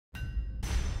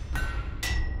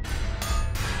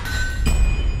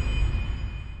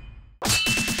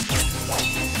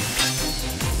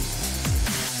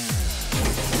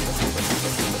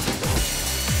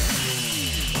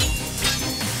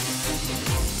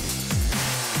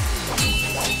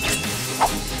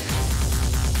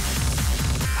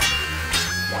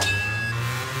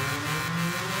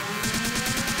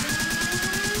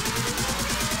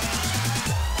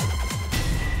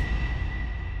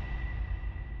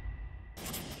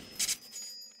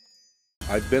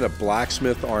I've been a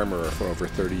blacksmith armorer for over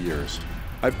 30 years.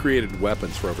 I've created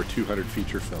weapons for over 200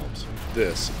 feature films.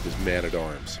 This is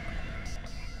Man-at-Arms.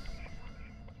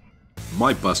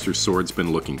 My Buster sword's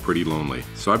been looking pretty lonely,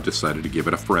 so I've decided to give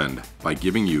it a friend by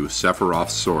giving you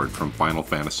Sephiroth's sword from Final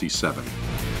Fantasy VII.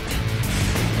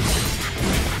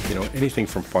 You know, anything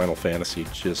from Final Fantasy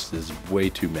just is way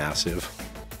too massive.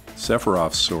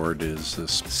 Sephiroth's sword is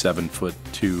this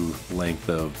 7'2" length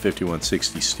of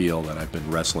 5160 steel that I've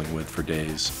been wrestling with for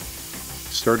days.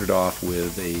 Started off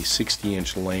with a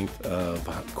 60-inch length of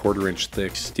 1/4-inch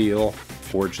thick steel,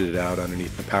 forged it out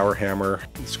underneath the power hammer,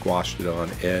 squashed it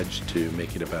on edge to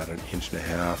make it about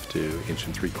 1.5 to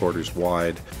 1.75 inches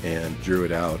wide, and drew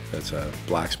it out. That's a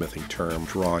blacksmithing term.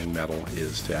 Drawing metal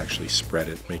is to actually spread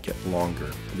it, make it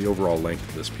longer. The overall length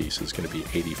of this piece is going to be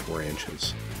 84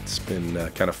 inches. It's been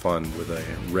kind of fun with a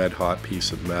red-hot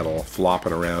piece of metal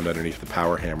flopping around underneath the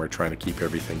power hammer trying to keep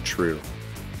everything true.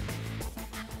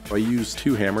 I use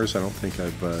two hammers I don't think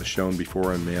I've shown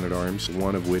before on Man-at-Arms,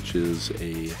 one of which is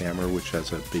a hammer which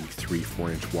has a big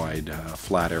 3-4 inch wide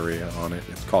flat area on it.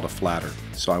 It's called a flatter.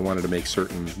 So I wanted to make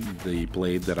certain the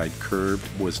blade that I'd curved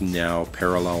was now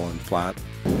parallel and flat.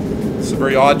 It's a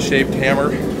very odd shaped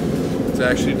hammer. It's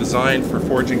actually designed for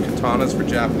forging katanas for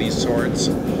Japanese swords.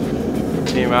 It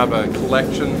came out of a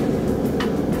collection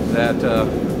that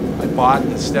I bought.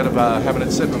 Instead of having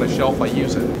it sit on a shelf, I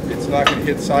use it. It's not going to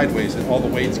hit sideways, and all the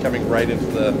weight's coming right into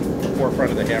the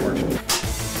forefront of the hammer.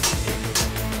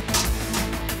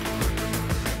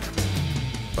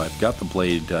 I've got the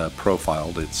blade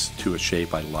profiled. It's to a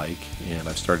shape I like, and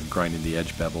I've started grinding the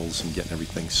edge bevels and getting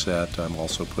everything set. I'm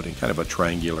also putting kind of a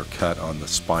triangular cut on the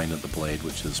spine of the blade,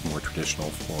 which is more traditional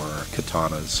for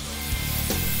katanas.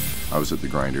 I was at the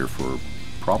grinder for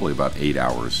probably about 8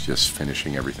 hours just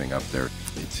finishing everything up there.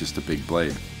 It's just a big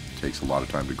blade. It takes a lot of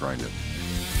time to grind it.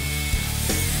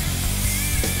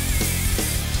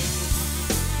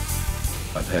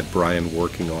 I've had Bryan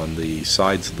working on the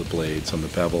sides of the blades, on the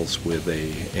bevels, with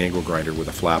a angle grinder with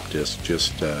a flap disc,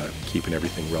 just keeping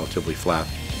everything relatively flat.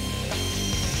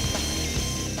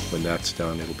 When that's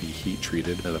done, it'll be heat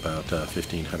treated at about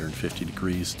 1550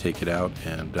 degrees. Take it out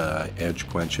and edge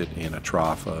quench it in a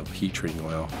trough of heat treating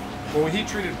oil. When we heat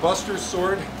treated Buster's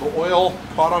sword, the oil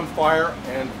caught on fire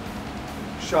and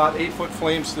shot 8-foot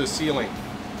flames to the ceiling.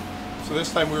 So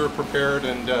this time we were prepared,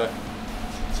 and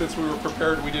since we were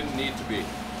prepared, we didn't need to be.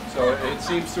 So it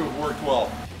seems to have worked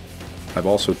well. I've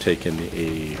also taken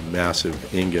a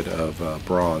massive ingot of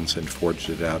bronze and forged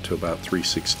it out to about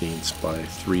 3/16 by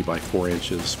 3 by 4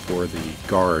 inches for the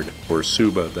guard or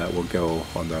suba that will go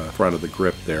on the front of the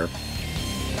grip there.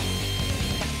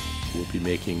 We'll be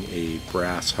making a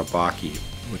brass habaki,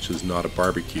 which is not a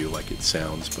barbecue like it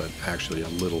sounds, but actually a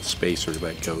little spacer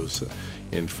that goes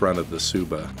in front of the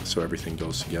suba, so everything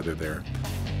goes together there.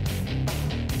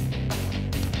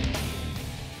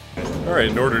 All right,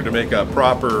 in order to make a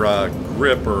proper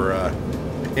grip or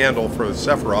handle for the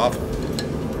Sephiroth,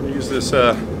 we use this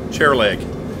chair leg.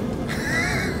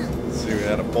 See, we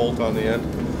had a bolt on the end.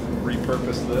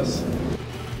 Repurposed this.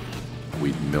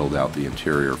 We milled out the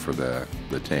interior for the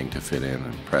tank to fit in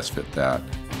and press fit that.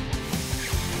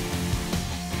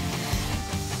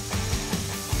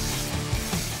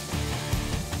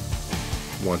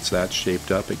 Once that's shaped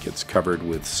up, it gets covered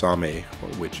with same,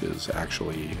 which is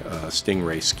actually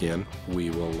stingray skin.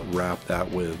 We will wrap that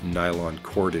with nylon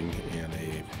cording in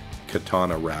a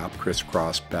katana wrap,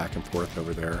 crisscross back and forth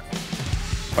over there.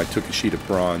 I took a sheet of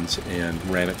bronze and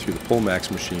ran it through the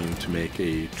Pullmax machine to make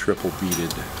a triple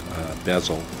beaded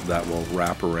bezel that will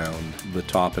wrap around the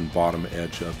top and bottom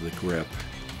edge of the grip.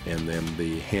 And then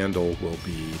the handle will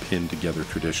be pinned together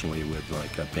traditionally with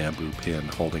like a bamboo pin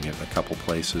holding it in a couple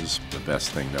places. The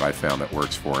best thing that I found that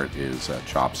works for it is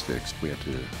chopsticks. We had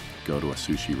to go to a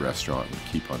sushi restaurant and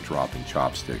keep on dropping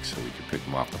chopsticks so we could pick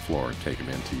them off the floor and take them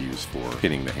in to use for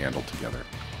pinning the handle together.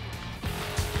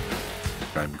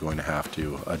 I'm going to have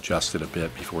to adjust it a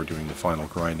bit before doing the final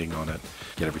grinding on it.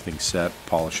 Get everything set,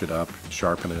 polish it up,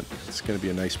 sharpen it. It's going to be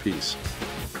a nice piece.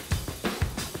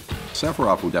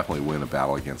 Sephiroth will definitely win a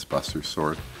battle against Buster's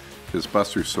sword, because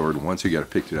Buster's sword, once you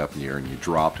picked it up in the air and you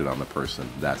dropped it on the person,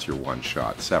 that's your one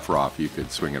shot. Sephiroth, you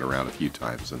could swing it around a few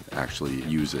times and actually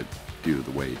use it due to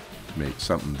the weight. To make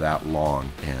something that long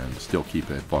and still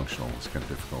keep it functional is kind of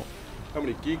difficult. How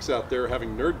many geeks out there are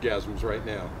having nerdgasms right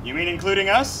now? You mean including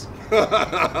us?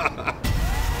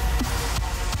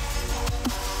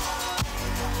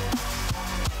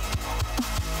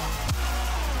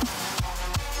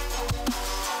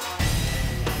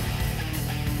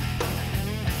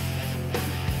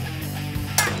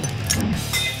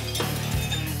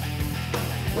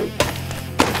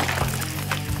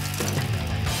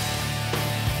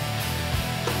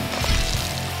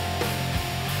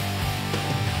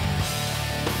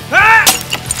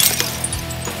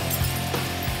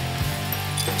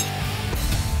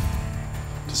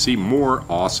 To see more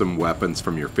awesome weapons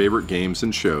from your favorite games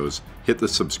and shows, hit the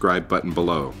subscribe button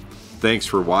below. Thanks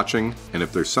for watching, and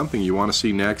if there's something you want to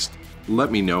see next,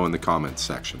 let me know in the comments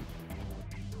section.